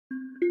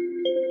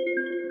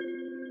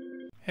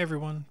Hey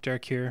everyone,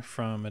 Derek here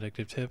from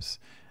Addictive Tips.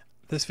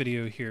 This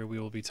video here we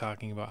will be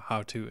talking about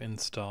how to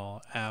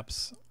install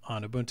apps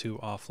on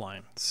Ubuntu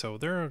offline. So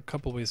there are a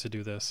couple ways to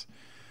do this,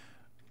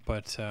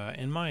 but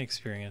in my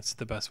experience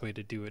the best way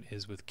to do it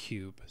is with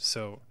Cube.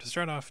 So to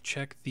start off,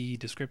 check the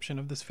description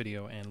of this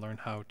video and learn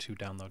how to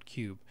download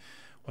Cube.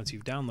 Once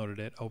you've downloaded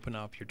it, open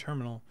up your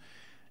terminal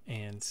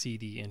and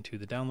cd into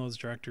the downloads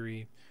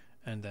directory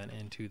and then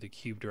into the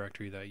Cube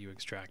directory that you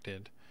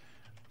extracted.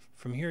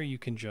 From here you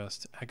can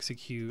just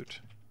execute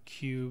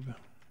cube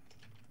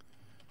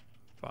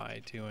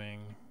by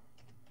doing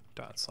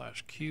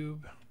 /cube.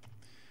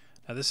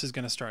 Now this is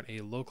going to start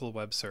a local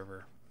web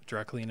server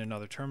directly in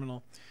another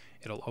terminal.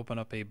 It'll open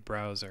up a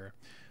browser.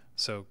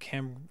 So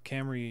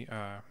Chemistry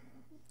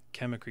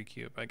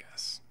Cube, I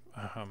guess.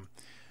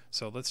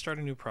 So let's start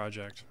a new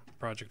project.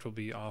 Project will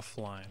be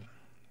offline.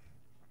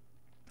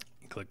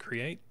 You click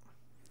create.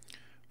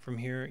 From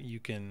here you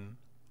can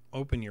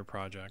open your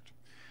project.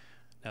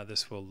 Now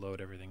this will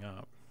load everything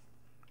up.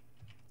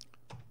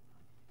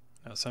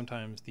 Now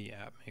sometimes the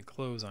app may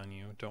close on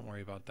you, don't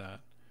worry about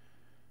that.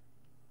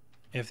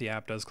 If the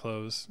app does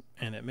close,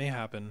 and it may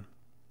happen,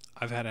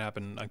 I've had it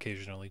happen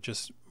occasionally,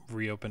 just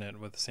reopen it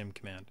with the same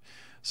command.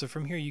 So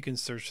from here you can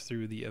search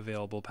through the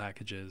available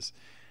packages.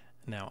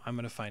 Now I'm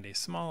going to find a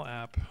small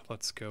app.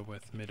 Let's go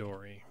with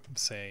Midori.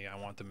 Say I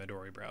want the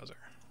Midori browser.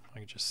 I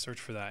can just search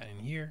for that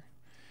in here.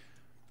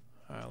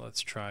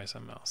 Let's try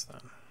something else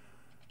then.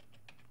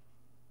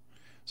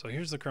 So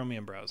here's the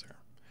Chromium browser.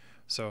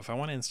 So if I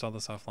want to install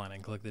this offline, I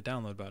can click the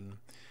download button.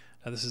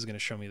 Now this is going to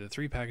show me the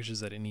 3 packages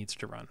that it needs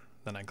to run.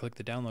 Then I click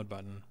the download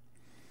button.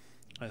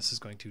 This is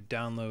going to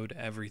download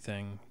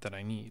everything that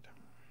I need.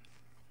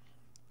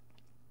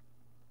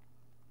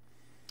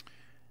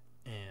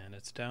 And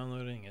it's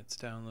downloading, it's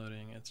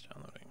downloading, it's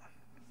downloading.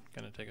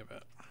 Gonna take a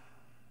bit.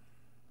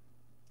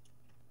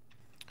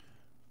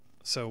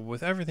 So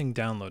with everything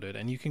downloaded,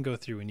 and you can go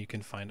through and you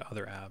can find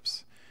other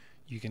apps,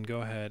 you can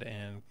go ahead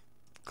and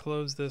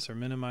close this or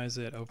minimize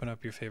it, open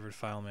up your favorite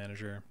file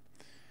manager,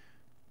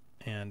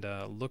 and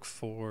look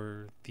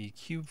for the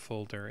Cube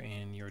folder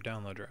in your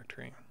download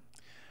directory.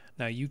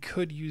 Now you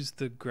could use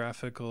the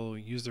graphical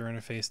user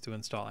interface to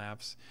install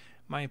apps.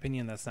 In my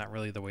opinion, that's not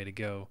really the way to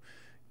go.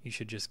 You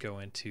should just go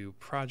into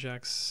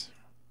projects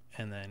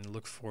and then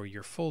look for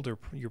your folder,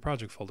 your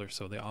project folder.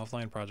 So the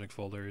offline project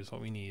folder is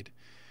what we need,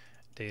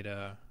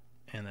 data,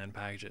 and then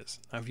packages.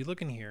 Now if you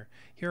look in here,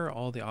 here are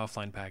all the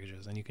offline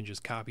packages, and you can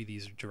just copy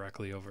these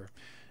directly over.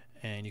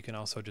 And you can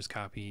also just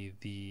copy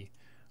the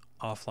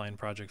offline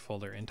project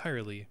folder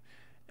entirely,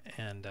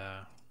 and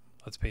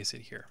let's paste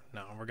it here.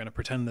 Now we're going to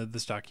pretend that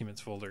this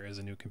documents folder is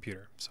a new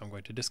computer. So I'm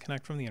going to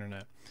disconnect from the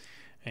internet,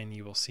 and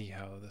you will see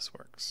how this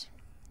works.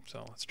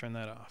 So let's turn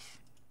that off.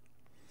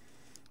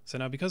 So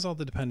now because all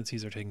the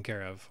dependencies are taken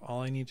care of, all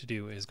I need to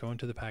do is go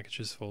into the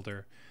packages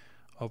folder,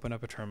 open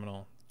up a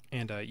terminal,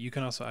 and you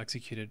can also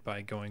execute it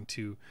by going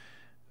to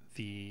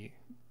the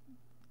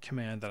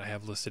command that I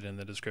have listed in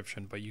the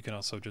description, but you can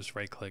also just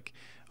right click,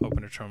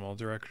 open a terminal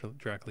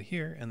directly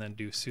here, and then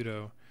do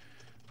sudo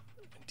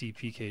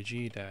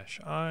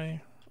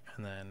dpkg-i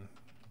and then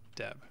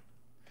deb.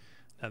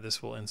 Now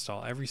this will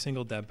install every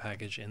single deb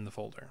package in the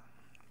folder.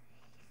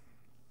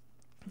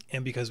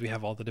 And because we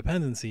have all the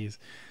dependencies,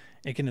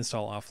 it can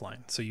install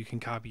offline. So you can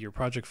copy your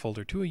project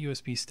folder to a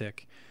USB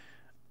stick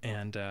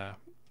and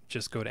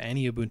just go to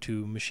any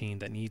Ubuntu machine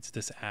that needs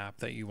this app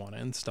that you want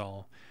to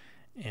install,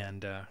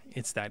 and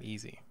it's that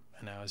easy.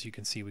 And now as you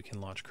can see, we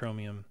can launch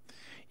Chromium.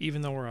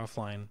 Even though we're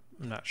offline,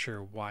 I'm not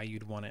sure why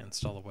you'd want to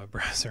install a web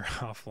browser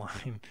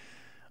offline,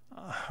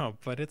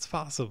 but it's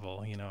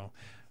possible. You know,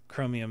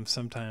 Chromium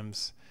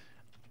sometimes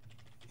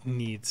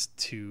needs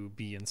to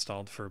be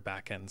installed for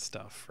back-end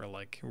stuff, for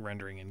like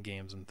rendering in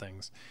games and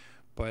things.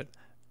 But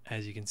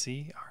as you can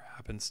see, our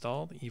app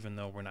installed even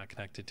though we're not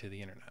connected to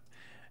the internet.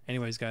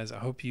 Anyways guys, I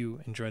hope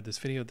you enjoyed this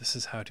video. This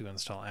is how to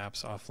install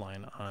apps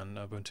offline on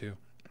Ubuntu,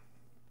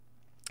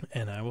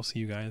 and I will see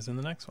you guys in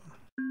the next one.